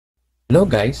Hello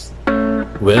guys!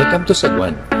 Welcome to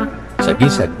Sagwan,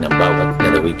 sagisag ng bawat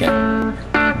lalawigan.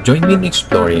 Join me in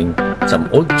exploring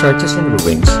some old churches and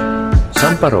ruins,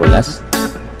 some parolas,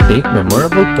 take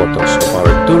memorable photos of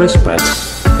our tourist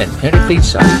spots and heritage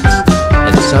sites,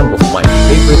 and some of my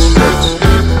favorite spots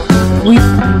with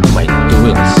my two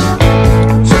wheels.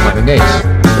 So guys,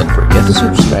 don't forget to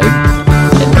subscribe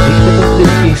and click the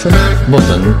notification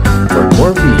button for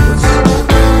more videos.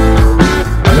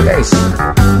 Guys,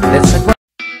 let's Sagwan!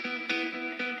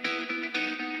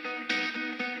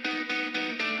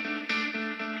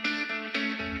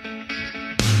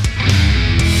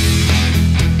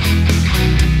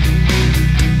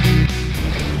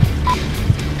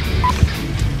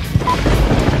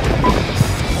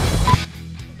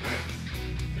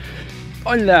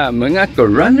 Olla mga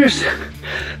ka-runners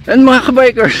and mga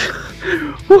ka-bikers.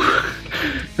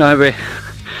 Sabi.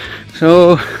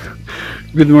 So,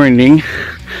 good morning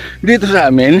dito sa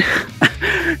amin.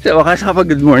 Sa wakas kapag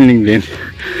good morning din.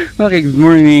 Okay, good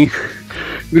morning,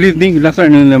 good evening, good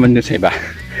afternoon naman din sa iba.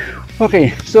 Okay,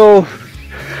 so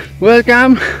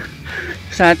welcome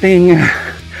sa ating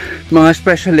mga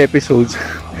special episodes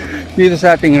dito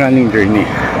sa ating running journey.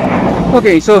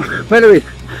 Okay, so by the way,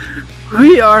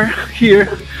 we are here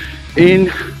in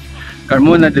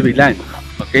Carmona Davilan.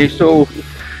 Okay, so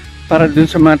para dun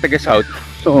sa mga taga-south,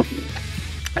 so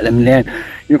alam nila yan,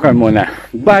 yung Carmona.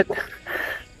 But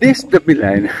this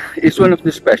Davilan is one of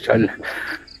the special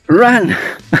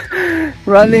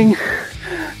running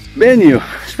venue,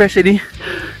 especially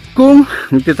kung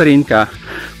nagtitrain ka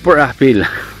for uphill.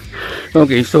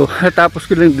 Okay, so natapos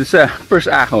ko lang dun sa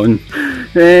first ahon,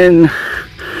 and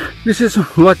this is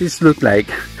what it looks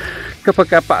like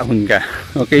kapag kapaahon ka.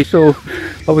 Okay, so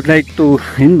I would like to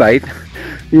invite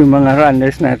yung mga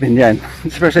runners natin dyan,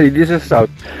 especially this is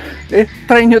south,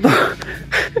 try nyo to.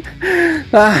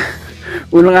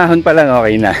 Unang ahon pa lang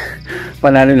okay na,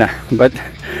 panalo na, but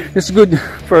it's good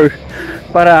for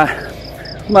para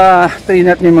ma-train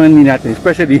natin yung mga knee natin,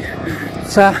 especially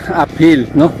sa uphill,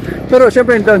 no? Pero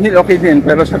syempre downhill okay din,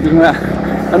 pero sabi nga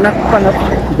anak pa na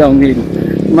downhill,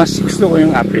 mas gusto ko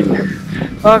yung uphill.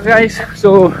 Okay guys,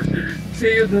 so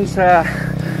see you dun sa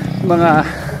mga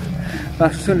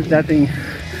susunod nating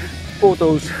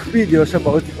photos, videos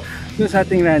about dun sa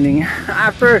ating running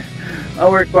after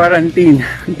our quarantine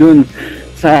dun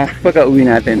sa pag-uwi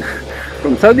natin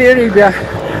from Saudi Arabia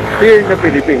here in the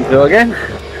Philippines. So again,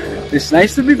 it's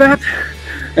nice to be back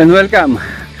and welcome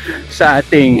sa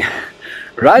ating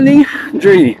running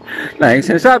journey. Like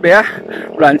sinasabi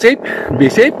run safe,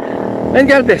 be safe, and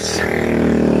God bless.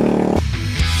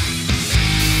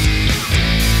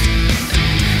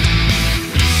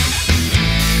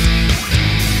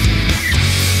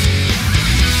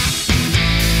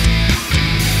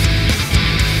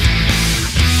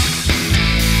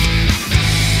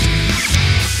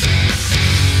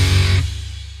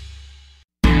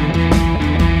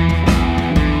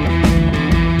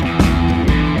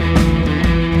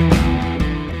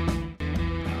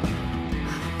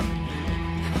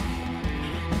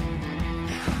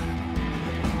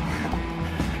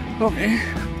 Okay,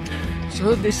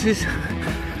 so this is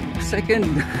second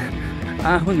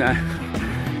ahon na.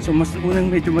 So mas unang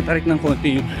medyo matarik ng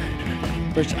konti yung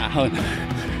first ahon.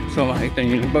 So makita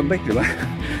nyo yung nagbabike, diba?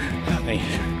 Okay,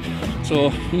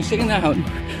 so yung second ahon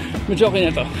medyo okay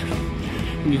na to,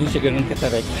 hindi ko siya ganun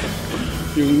katarik.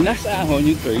 Yung last ahon,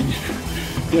 yung third,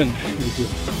 yun medyo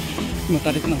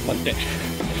matarik ng konti.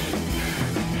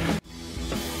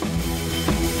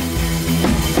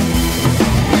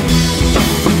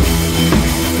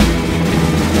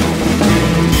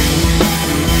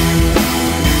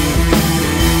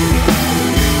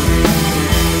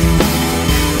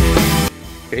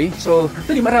 Okay, so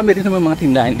actually marami rin naman mga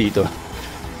tindahan dito.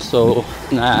 So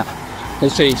na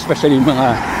let's say especially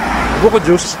mga buko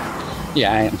juice.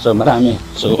 Yan, so marami.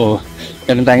 So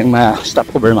meron tayong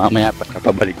ma-stop cover mamaya at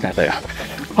kapabalik na tayo.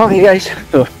 Okay guys,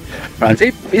 so run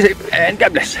safe, be safe, and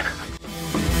God bless.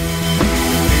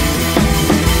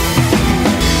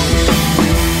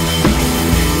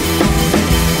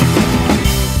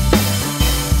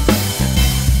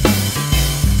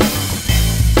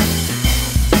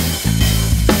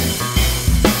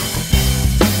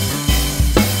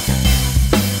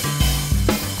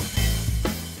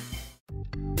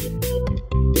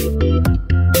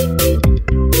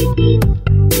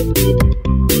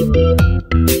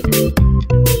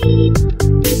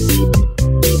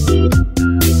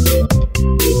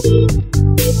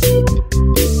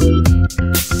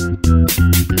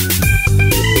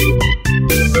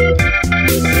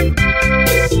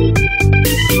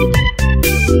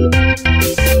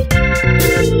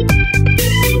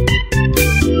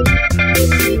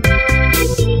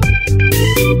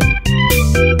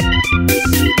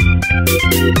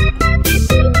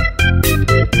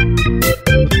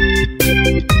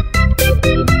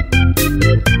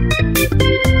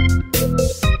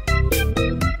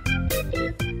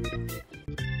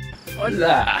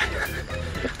 Hola!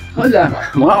 Hola,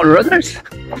 mga all-roaders!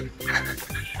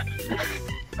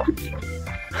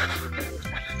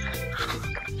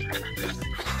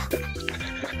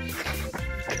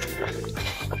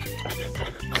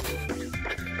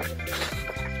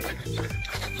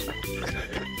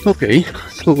 Okay,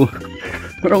 so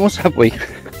meron akong subway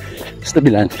sa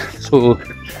tabilan. So,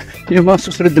 yung mga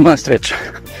susunod na mga stretch,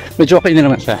 medyo okay na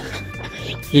naman siya.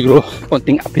 Siguro,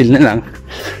 konting uphill na lang.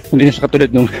 Hindi na siya katulad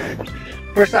nung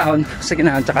first ahon, second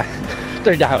ahon, tsaka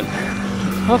third ahon.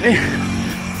 Okay,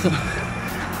 so,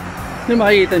 yung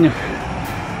makikita nyo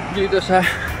dito sa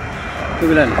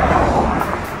tabilan.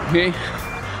 Okay,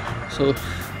 so,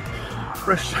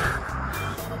 fresh.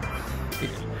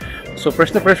 So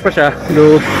fresh na fresh pa siya,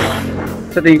 though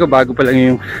sa tingin ko bago pa lang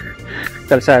yung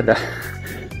kalsada.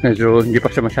 Medyo hindi pa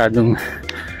siya masyadong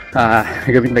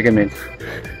gamit na gamit.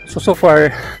 So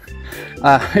far,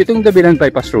 itong Davilan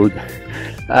Bypass Road,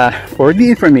 for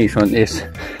the information is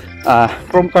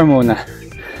from Carmona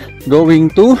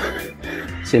going to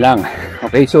Silang.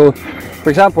 Okay, so for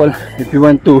example, if you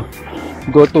want to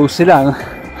go to Silang,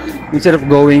 instead of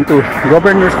going to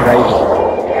Governor's Drive,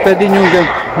 pwede nyo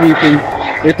gamitin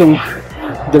itong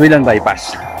Davilan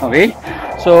Bypass. Okay,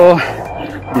 so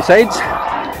besides,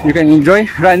 you can enjoy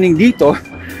running dito,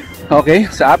 okay,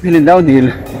 sa uphill and downhill.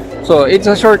 So it's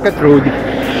a shortcut road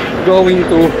going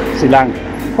to Silang.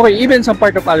 Okay, even some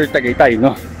part of other Tagaytay,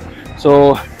 no?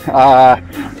 So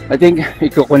I think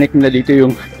i-connect na dito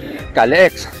yung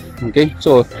Calex. Okay,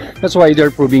 so that's why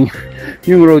they're proving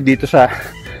yung road dito sa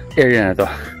area na to.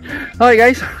 Okay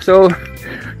guys, so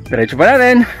diretso pa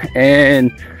natin and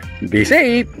be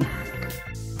safe.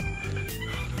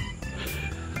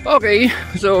 Okay,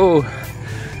 so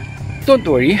don't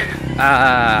worry.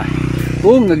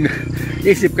 Kung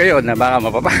nag-isip kayo na baka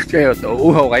mapapakit kayo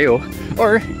o uhaw kayo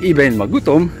or even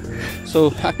magutom, so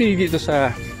actually dito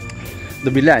sa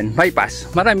Davilan Bypass,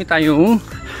 marami tayong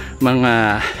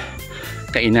mga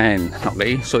kainan.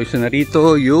 Okay, so isa na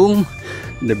rito yung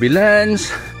Davilan's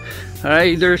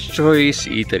Rider's Choice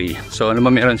Eatery. So ano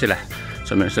ba meron sila?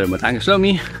 So meron silang Batangas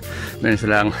Lomi, meron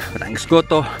silang Batangas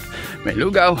Goto, may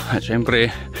lugaw, at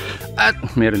syempre, at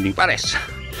meron ding pares.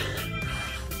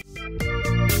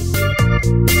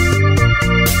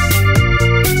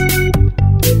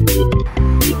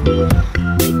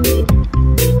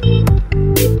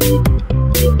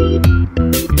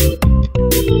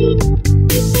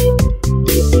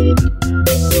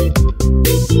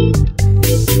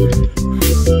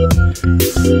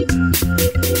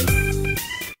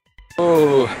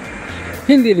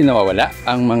 Hindi rin nawawala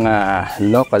ang mga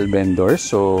local vendors.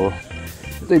 So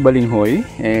ito'y balinghoy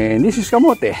and this is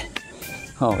kamote.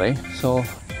 Okay, so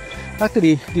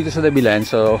actually dito sa Davilan,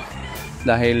 so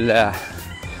dahil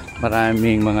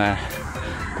maraming mga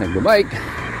nagbabike,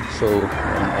 so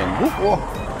meron tayong buko,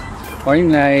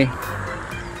 oinay,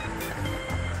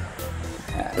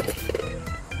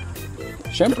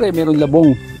 syempre meron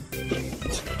labong.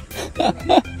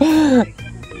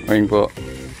 Oin po.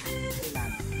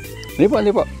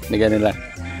 Hindi po. Nagano lang.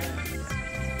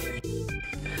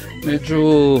 Medyo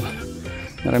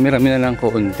marami-rami na lang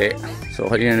konti. So,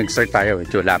 kanina nag-start tayo.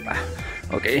 Medyo wala pa.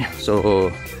 Okay?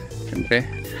 So, siyempre,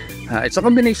 it's a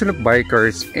combination of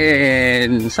bikers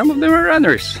and some of them are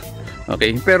runners.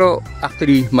 Okay? Pero,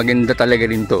 actually, maganda talaga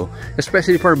rin to.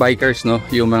 Especially for bikers, no?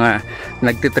 Yung mga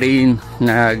nagtitrain,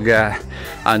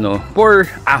 for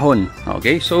ahon.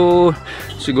 Okay? So,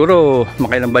 siguro,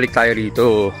 makailang balik tayo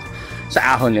rito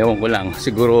sa ahon, ewan ko lang,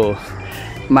 siguro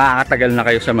makakatagal na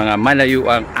kayo sa mga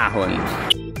malayuang ahon.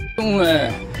 Yung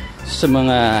sa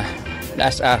mga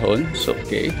last ahon, so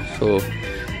okay, so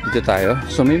dito tayo.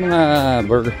 So may mga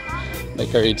burger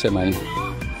like carriage naman.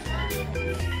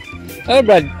 Hey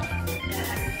Brad,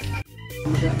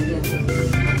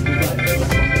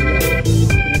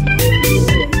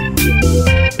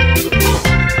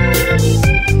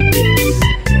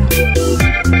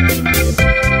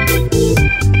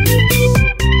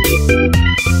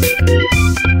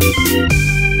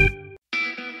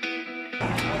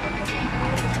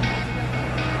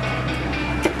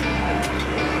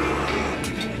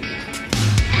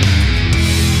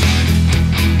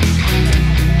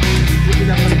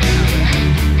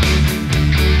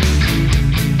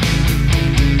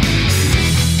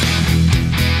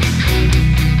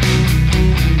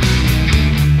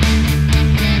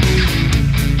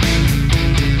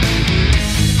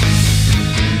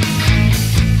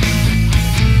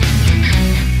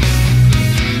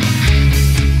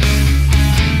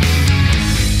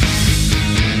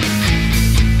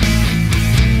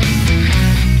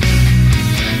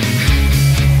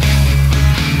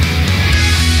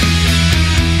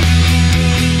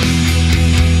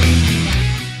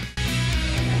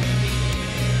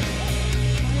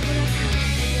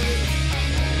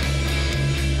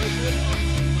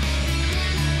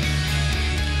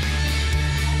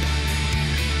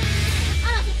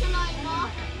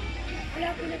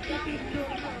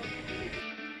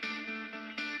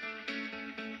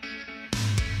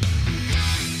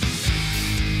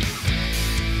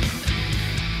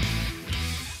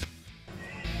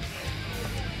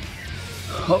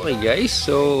 Okay guys,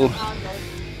 so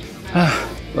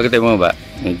wag tayo bumaba.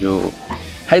 Medyo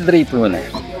hydrate muna.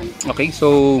 Okay,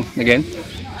 so again,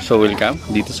 so welcome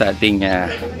dito sa ating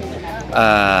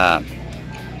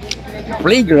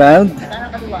playground.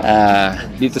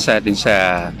 Dito sa atin sa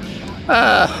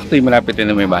ito yung malapit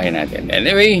na may bahay natin.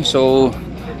 Anyway, so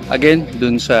again,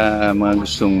 dun sa mga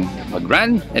gustong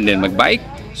mag-run and then mag-bike,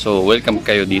 so welcome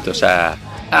kayo dito sa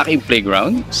aking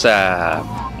playground sa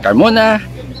Carmona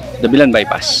Davilan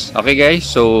Bypass. Okay guys,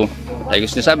 so like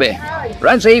gusto na sabi,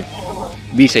 run safe,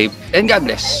 be safe, and God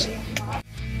bless.